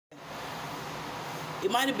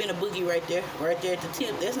It might have been a boogie right there at the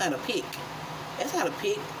tip. That's not a pick. That's not a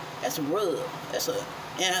pick. That's a rub. That's a,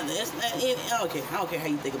 and it's not, I don't care. I don't care how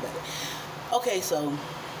you think about it. Okay, so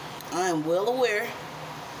I am well aware.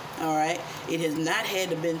 All right, it has not had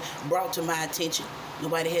to been brought to my attention.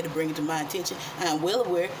 Nobody had to bring it to my attention. I am well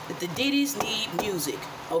aware that the ditties need music.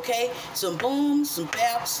 Okay, some booms, some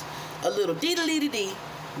baps, a little diddly-dee.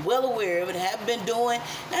 Well aware of it. I have been doing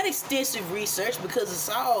not extensive research because it's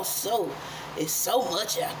so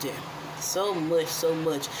much out there. So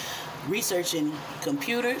much. Researching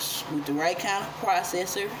computers with the right kind of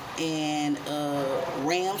processor and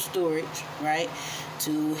RAM storage, right,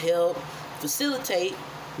 to help facilitate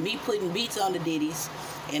me putting beats on the ditties,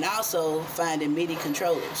 and also finding MIDI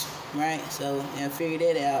controllers, right? So I figured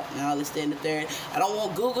that out, and all this, that, and the third. I don't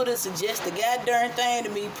want Google to suggest the goddamn thing to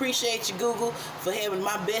me. Appreciate you, Google, for having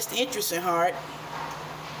my best interests in heart.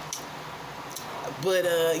 But,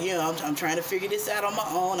 you know, I'm trying to figure this out on my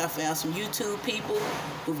own. I found some YouTube people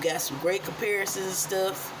who've got some great comparisons and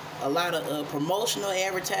stuff. A lot of promotional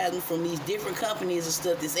advertising from these different companies and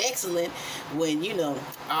stuff that's excellent when, you know,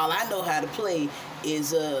 all I know how to play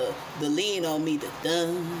is the lean on me, the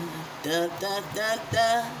dun, dun, dun, dun,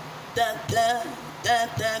 dun, dun, dun. Dun,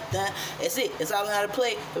 dun, dun. That's it. That's all I know how to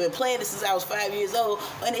play. I've been playing this since I was 5 years old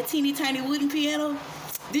on that teeny tiny wooden piano.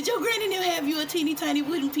 Did your granny never have you a teeny tiny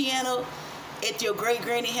wooden piano at your great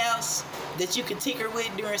granny house that you could tinker with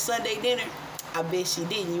during Sunday dinner? I bet she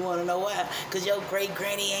didn't. You want to know why? Because your great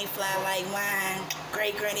granny ain't fly like mine.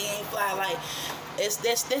 Great granny ain't fly like.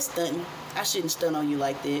 That's stunting. I shouldn't stunt on you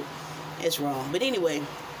like that. That's wrong. But anyway,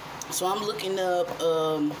 so I'm looking up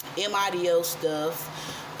M-audio stuff.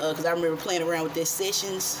 Because I remember playing around with their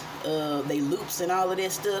sessions, they loops and all of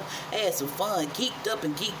that stuff. I had some fun, geeked up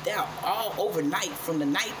and geeked out all overnight, from the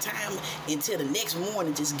nighttime until the next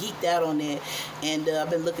morning, just geeked out on that. And I've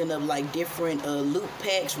been looking up like different loop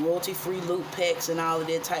packs, royalty-free loop packs and all of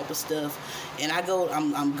that type of stuff. And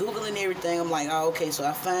I'm Googling everything. I'm like, oh, okay, so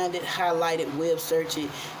I find it, highlight it, web search it,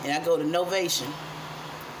 and I go to Novation.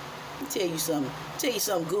 Let me tell you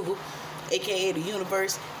something, Google, aka the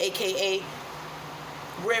universe, aka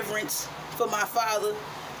reverence for my father.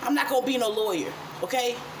 I'm not gonna be no lawyer,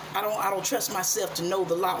 okay? I don't trust myself to know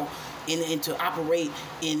the law and to operate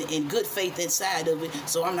in good faith inside of it,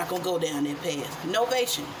 so I'm not gonna go down that path.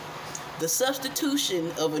 Novation, the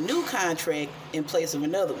substitution of a new contract in place of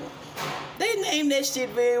another one. They named that shit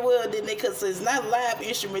very well, didn't they? Because it's not live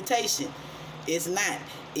instrumentation. It's not.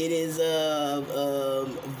 It is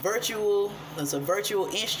virtual. It's a virtual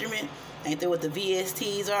instrument. Ain't that what the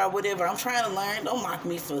VSTs are or whatever? I'm trying to learn. Don't mock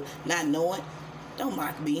me for not knowing. Don't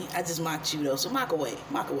mock me. I just mocked you though. So mock away.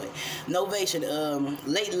 Mock away. Novation,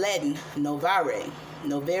 late Latin, novare.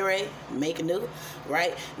 Novere, make anew,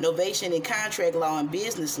 right? Novation in contract law and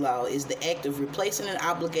business law is the act of replacing an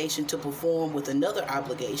obligation to perform with another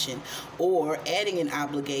obligation, or adding an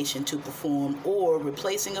obligation to perform, or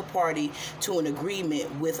replacing a party to an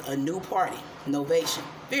agreement with a new party. Novation.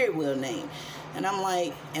 Very well named. And I'm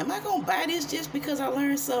like, am I going to buy this just because I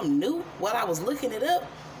learned something new while I was looking it up?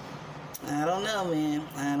 I don't know, man.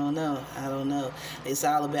 I don't know. It's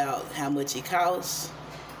all about how much it costs,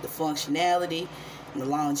 the functionality, and the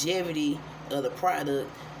longevity of the product,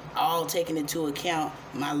 all taking into account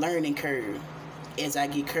my learning curve as I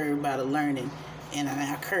get curved by the learning. And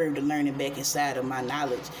I curve the learning back inside of my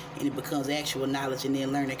knowledge, and it becomes actual knowledge, and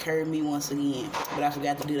then learning curve me once again. But I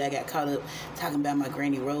forgot to do that. I got caught up talking about my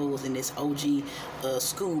Granny Rose and this OG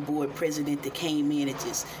school board president that came in and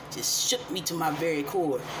just shook me to my very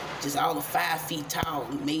core. Just all of 5 feet tall,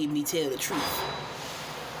 made me tell the truth.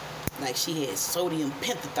 Like she had sodium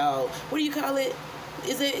pentothal. What do you call it?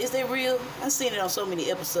 Is that real? I've seen it on so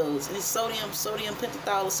many episodes. And it's sodium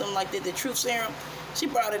pentothal or something like that. The truth serum. She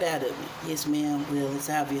brought it out of me. Yes, ma'am. Well, it's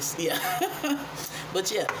obvious. Yeah. But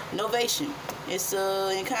yeah, Novation. It's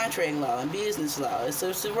in contract law and business law. It's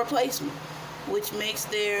a replacement, which makes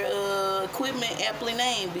their equipment aptly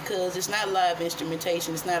named, because it's not live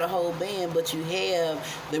instrumentation. It's not a whole band, but you have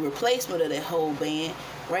the replacement of that whole band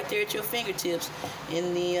right there at your fingertips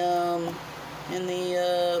in the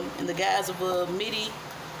guise of a MIDI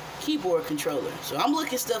keyboard controller. So I'm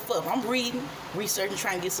looking stuff up. I'm reading, researching,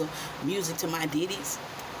 trying to get some music to my ditties.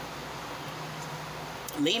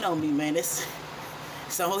 Lean on me, man. It's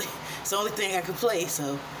the only thing I can play.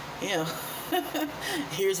 So, you know,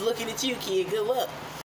 here's looking at you, kid. Good luck.